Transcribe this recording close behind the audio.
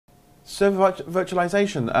Server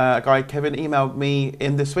virtualization. A guy, Kevin, emailed me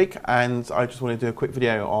in this week, and I just want to do a quick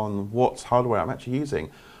video on what hardware I'm actually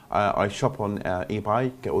using. I shop on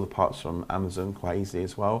eBay, get all the parts from Amazon quite easily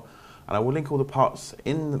as well, and I will link all the parts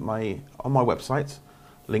on my website,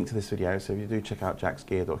 link to this video. So if you do check out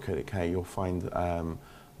jacksgear.co.uk, you'll find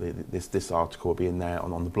this article will be in there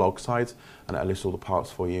on the blog side, and it'll list all the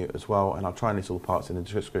parts for you as well. And I'll try and list all the parts in the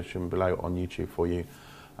description below on YouTube for you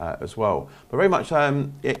as well. But very much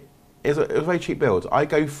it was a very cheap build. I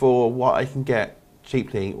go for what I can get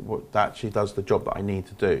cheaply, what actually does the job that I need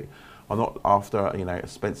to do. I'm not after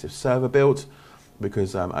expensive server build,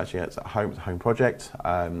 because actually it's a home project.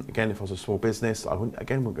 Again, if I was a small business, I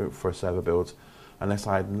wouldn't go for a server build unless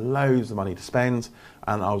I had loads of money to spend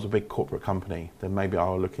and I was a big corporate company. Then maybe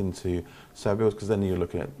I'll look into server builds, because then you're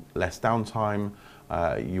looking at less downtime.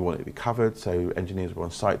 You want it to be covered, so engineers are on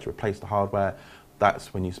site to replace the hardware.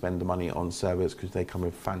 That's when you spend the money on servers, because they come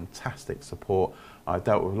with fantastic support. I've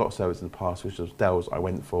dealt with a lot of servers in the past, which was Dell's I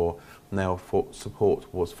went for. And their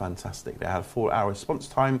support was fantastic. They had a 4-hour response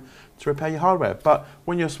time to repair your hardware. But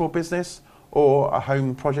when you're a small business or a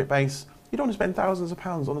home project base, you don't want to spend thousands of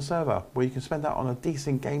pounds on a server, where you can spend that on a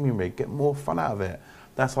decent gaming rig, get more fun out of it.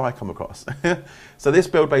 That's how I come across. So this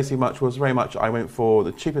build basically was very much, I went for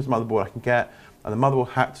the cheapest motherboard I can get, and the motherboard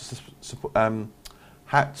had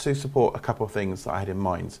to support a couple of things that I had in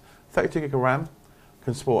mind. 32 gig of RAM,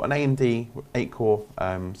 can support an AMD 8-core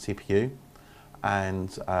CPU,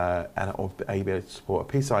 and I'll be able to support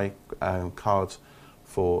a PCI card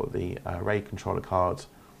for the RAID controller card,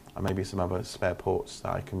 and maybe some other spare ports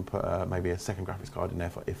that I can put maybe a second graphics card in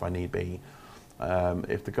there if I need be.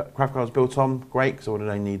 If the graphics card is built on, great, because I would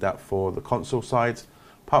only need that for the console side.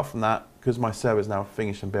 Apart from that, because my server is now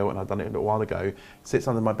finished and built, and I've done it a little while ago, it sits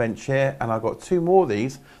under my bench here, and I've got 2 more of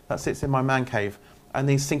these that sits in my man cave, and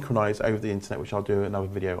these synchronise over the internet, which I'll do another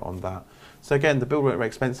video on that. So again, the build weren't very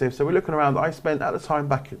expensive, so we're looking around. I spent at the time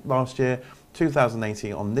back last year,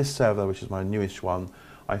 2018, on this server, which is my newest one,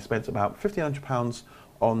 I spent about £1,500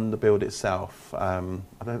 on the build itself.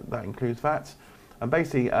 That includes that. And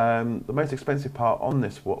basically, the most expensive part on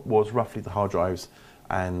this was roughly the hard drives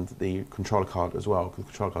and the controller card as well, because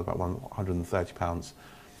the controller card is about £130.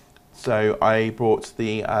 So I brought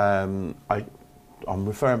the, I'm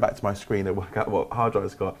referring back to my screen to work out what hard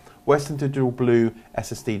drives I've got. Western Digital Blue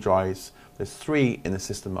SSD drives. There's 3 in the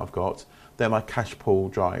system I've got. They're my cache pool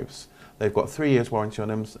drives. They've got 3 years warranty on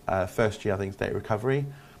them. First year I think is data recovery.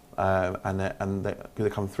 And they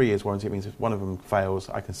come 3 years warranty. It means if one of them fails,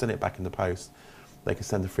 I can send it back in the post. They can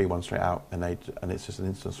send the free one straight out, and it's just an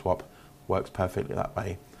instant swap. Works perfectly that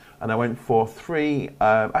way. And I went for 3.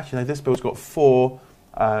 Actually, no, this build's got 4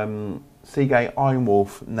 Seagate Iron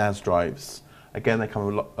Wolf NAS drives. Again, they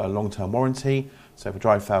come with a long-term warranty. So if a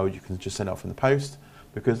drive failed, you can just send it off in the post.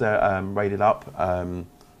 Because they're rated up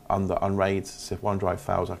under Unraid, so if one drive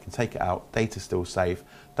fails, I can take it out. Data's still safe.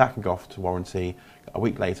 That can go off to warranty. A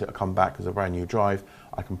week later, it'll come back as a brand new drive.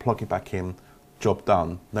 I can plug it back in. Job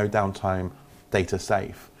done. No downtime. Data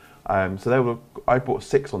safe. So I bought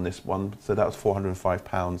 6 on this one, so that was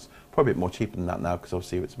 £405. Probably a bit more cheaper than that now, because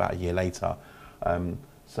obviously it's about a year later.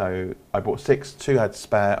 So I bought 6, 2 had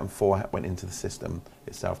spare, and 4 went into the system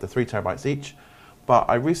itself. They're 3 terabytes each. But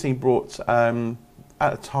I recently brought, at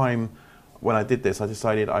the time when I did this, I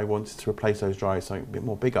decided I wanted to replace those drives something a bit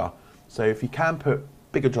more bigger. So if you can put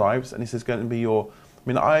bigger drives, and this is going to be your,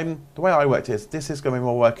 the way I worked is, this is going to be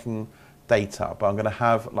more working data, but I'm going to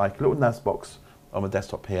have like a little NAS box on my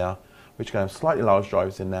desktop here, which can have slightly large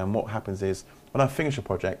drives in there. And what happens is, when I finish a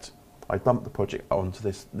project, I dump the project onto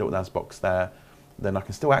this little NAS box there. Then I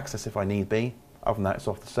can still access if I need be. Other than that, it's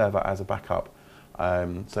off the server as a backup.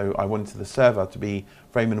 So I wanted the server to be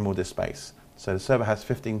very minimal disk space. So the server has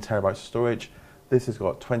 15 terabytes of storage. This has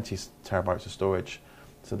got 20 terabytes of storage.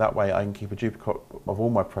 So that way I can keep a duplicate of all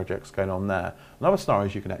my projects going on there. Another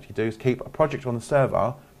scenario you can actually do is keep a project on the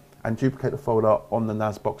server and duplicate the folder on the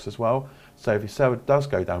NAS box as well. So if your server does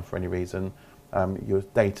go down for any reason, your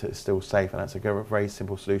data is still safe, and that's a very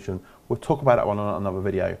simple solution. We'll talk about that one on another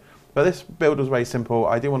video. But this build was very simple.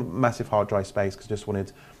 I didn't want massive hard drive space, because I just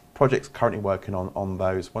wanted projects currently working on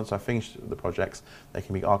those. Once I finish the projects, they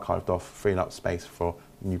can be archived off, freeing up space for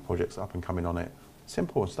new projects up and coming on it.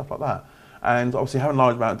 Simple and stuff like that. And obviously having a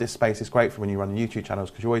large amount of disk space is great for when you run YouTube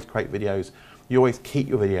channels, because you always create videos. You always keep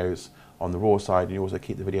your videos on the raw side, and you also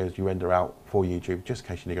keep the videos you render out for YouTube, just in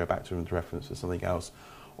case you need to go back to them to reference to something else,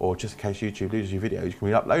 or just in case YouTube loses your videos, you can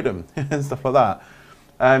re-upload them and stuff like that.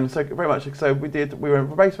 So very much, so we were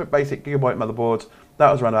a basic gigabyte motherboard.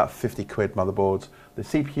 That was around about 50 quid motherboard. The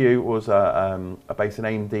CPU was a basic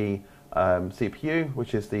AMD CPU,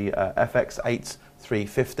 which is the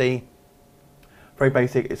FX8350. very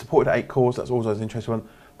basic. It's supported at 8 cores. That's also an interesting one.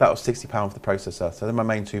 That was £60 for the processor. So they're my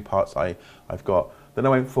main 2 parts I've got. Then I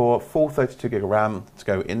went for full 32 gig of RAM to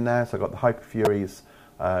go in there. So I got the Hyperfuries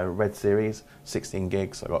Red Series, 16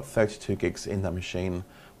 gigs. I got 32 gigs in that machine,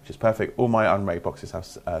 which is perfect. All my Unraid boxes have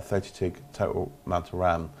 32 total amount of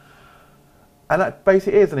RAM. And that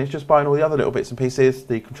basically is, and it's just buying all the other little bits and pieces.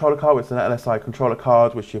 The controller card, which is an LSI controller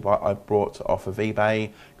card, which I brought off of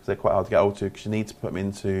eBay, because they're quite hard to get hold to, because you need to put them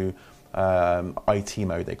into IT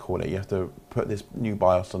mode, they call it. You have to put this new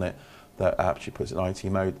BIOS on it that actually puts it in IT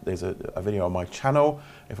mode. There's a video on my channel.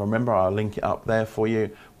 If I remember, I'll link it up there for you,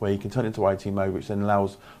 where you can turn it into IT mode, which then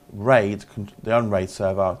allows Raid, the Unraid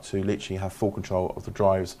server, to literally have full control of the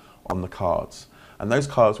drives on the cards. And those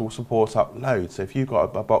cards will support up loads. So if you've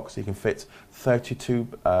got a box, you can fit 32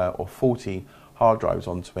 or 40 hard drives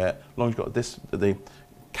onto it. As long as you've got the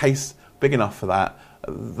case big enough for that,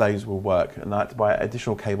 those will work. And I had to buy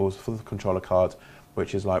additional cables for the controller card,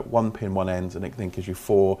 which is like 1 pin one end, and it then gives you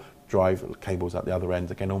 4 drive cables at the other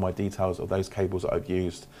end. Again, all my details of those cables that I've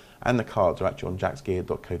used and the cards are actually on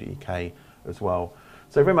jacksgear.co.uk as well.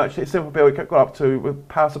 So very much, it's a simple build. It got up to with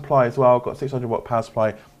power supply as well. Got 600 watt power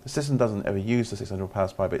supply. The system doesn't ever use the 600 watt power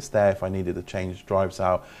supply, but it's there if I needed to change drives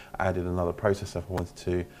out. Added another processor if I wanted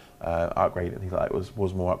to upgrade it. Things like that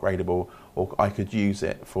was more upgradable, or I could use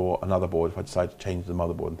it for another board if I decided to change the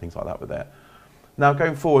motherboard and things like that with it. Now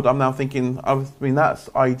going forward, I'm now thinking, I mean, that's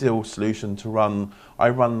ideal solution to run. I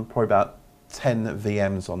run probably about 10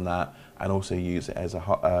 VMs on that, and also use it as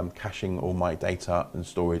a caching all my data and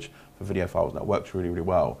storage for video files. And that works really, really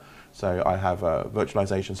well. So I have a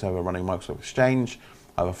virtualization server running Microsoft Exchange.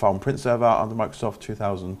 I have a file and print server under Microsoft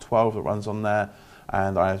 2012 that runs on there,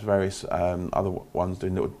 and I have various other ones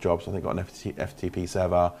doing little jobs. I think I've got an FTP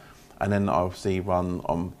server, and then I obviously run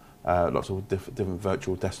on lots of different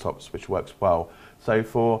virtual desktops, which works well. So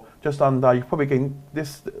for just under, you're probably getting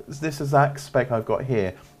this exact spec I've got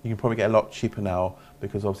here. You can probably get a lot cheaper now,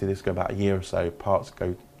 because obviously this go about a year or so. Parts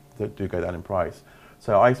do go down in price.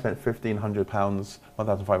 So I spent £1,500,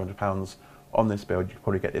 £1,500 on this build. You can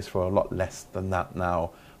probably get this for a lot less than that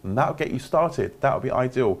now, and that'll get you started. That'll be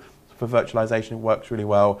ideal for virtualization. It works really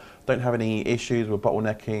well. Don't have any issues with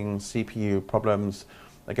bottlenecking, CPU problems.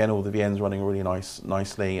 Again, all the VMs running really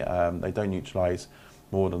nicely. They don't utilize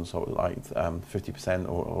more than sort of like 50%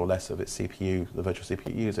 or less of its CPU, the virtual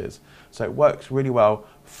CPU uses. So it works really well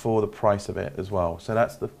for the price of it as well. So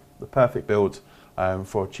that's the perfect build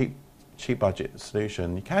for a cheap budget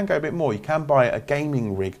solution. You can go a bit more. You can buy a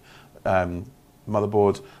gaming rig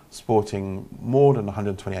motherboard sporting more than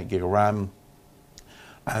 128 gig of RAM,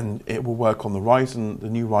 and it will work on the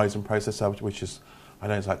new Ryzen processor, which is, I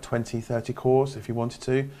know it's like 20, 30 cores if you wanted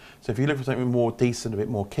to. So if you look for something more decent, a bit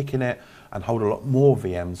more kick in it, and hold a lot more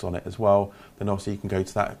VMs on it as well, then obviously you can go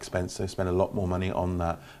to that expense, so spend a lot more money on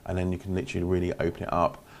that, and then you can literally really open it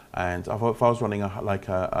up. And if I was running a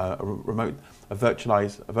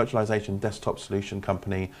virtualization desktop solution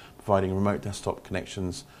company, providing remote desktop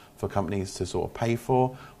connections for companies to sort of pay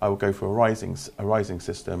for, I would go for a Rising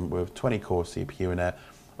system with 20 core CPU in it,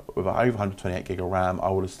 with over 128 gig of RAM. I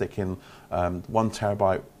would stick in 1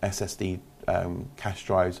 terabyte SSD cache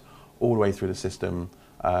drives all the way through the system,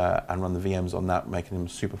 and run the VMs on that, making them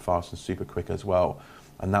super fast and super quick as well.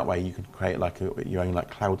 And that way you can create like your own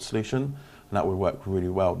cloud solution, and that would work really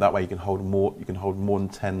well. That way you can hold more than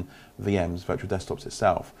 10 VMs, virtual desktops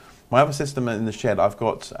itself. My other system in the shed, I've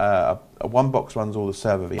got one box runs all the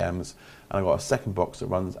server VMs, and I've got a second box that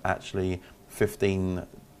runs actually 15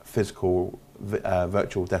 physical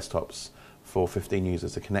virtual desktops for 15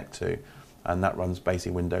 users to connect to, and that runs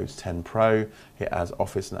basically Windows 10 Pro. It has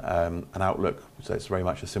Office and Outlook, so it's very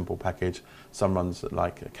much a simple package. Some runs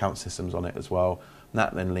like account systems on it as well, and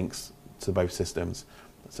that then links to both systems.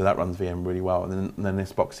 So that runs VM really well. And then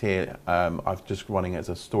this box here, I'm just running it as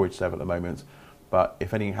a storage server at the moment. But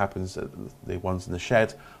if anything happens, the ones in the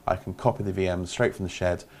shed, I can copy the VM straight from the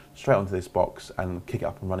shed, straight onto this box, and kick it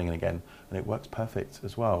up and running again. And it works perfect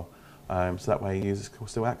as well. So that way users can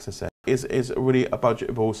still access it. It's really a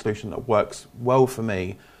budgetable solution that works well for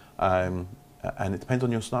me. And it depends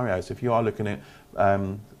on your scenario. So if you are looking at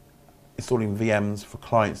installing VMs for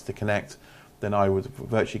clients to connect, then I would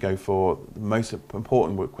virtually go for the most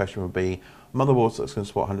important question would be a motherboard that's going to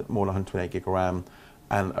support more than 128 gig of RAM,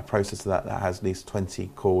 and a processor that has at least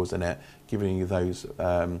 20 cores in it, giving you those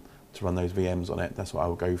to run those VMs on it. That's what I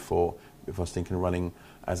would go for if I was thinking of running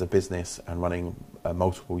as a business and running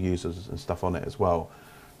multiple users and stuff on it as well.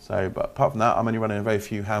 So, but apart from that, I'm only running a very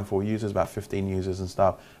few handful of users, about 15 users and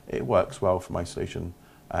stuff. It works well for my solution.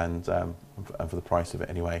 and for the price of it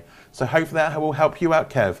anyway. So hopefully that will help you out,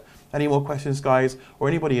 Kev. Any more questions, guys, or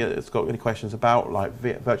anybody that's got any questions about like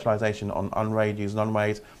virtualization on Unraid, using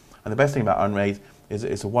Unraid? And the best thing about Unraid is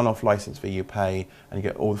it's a one-off license fee you pay, and you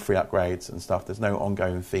get all the free upgrades and stuff. There's no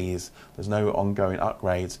ongoing fees. There's no ongoing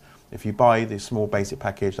upgrades. If you buy the small basic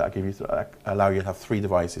package, that'll give you allow you to have 3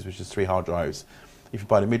 devices, which is 3 hard drives. If you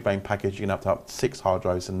buy the mid-range package, you can have 6 hard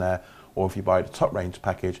drives in there. Or if you buy the top range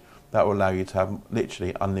package, that will allow you to have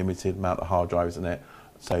literally unlimited amount of hard drives in it.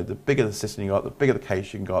 So the bigger the system you got, the bigger the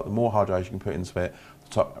case you can got, the more hard drives you can put into it. The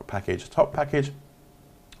top package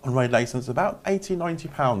Unraid license, about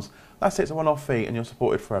 £80–90. That's it, it's a one-off fee, and you're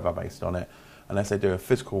supported forever based on it. Unless they do a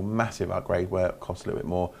physical massive upgrade where it costs a little bit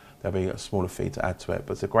more, there'll be a smaller fee to add to it.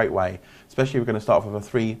 But it's a great way, especially if you're going to start off with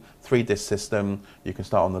a three disc system. You can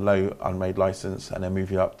start on the low Unraid license and then move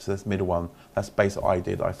you up to this middle one. That's basically what I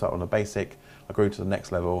did. I started on a basic, I grew to the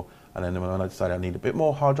next level, and then when I decided I need a bit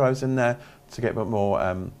more hard drives in there to get a bit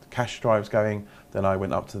more cache drives going, then I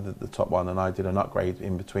went up to the top one and I did an upgrade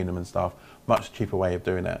in between them and stuff. Much cheaper way of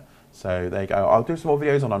doing it. So there you go. I'll do some more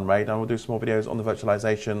videos on Unraid, and I will do some more videos on the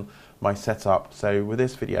virtualization, my setup. So with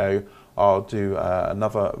this video, I'll do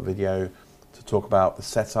another video to talk about the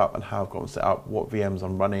setup and how I've got them set up, what VMs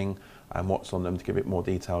I'm running and what's on them, to give it more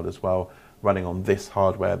detailed as well, running on this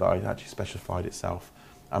hardware that I actually specified itself.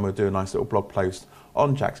 And we'll do a nice little blog post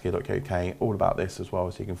on jacksgear.co.uk all about this as well,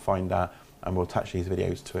 so you can find that, and we'll attach these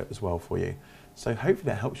videos to it as well for you. So hopefully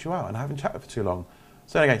that helps you out, and I haven't chatted for too long.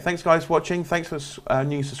 So anyway, thanks guys for watching. Thanks for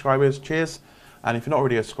new subscribers. Cheers. And if you're not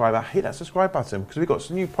already a subscriber, hit that subscribe button, because we've got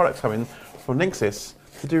some new products coming from Linksys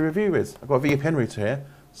to do review with. I've got a VPN router here.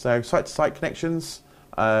 So site-to-site connections,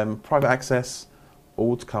 private access,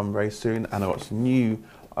 all to come very soon. And I've got some new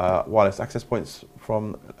wireless access points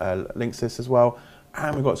from Linksys as well.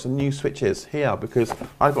 And we've got some new switches here, because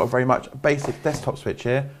I've got a very much basic desktop switch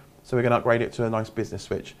here. So we're going to upgrade it to a nice business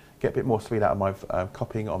switch, get a bit more speed out of my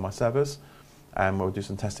copying on my servers. And we'll do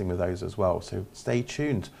some testing with those as well. So stay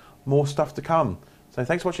tuned. More stuff to come. So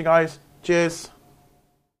thanks for watching, guys. Cheers.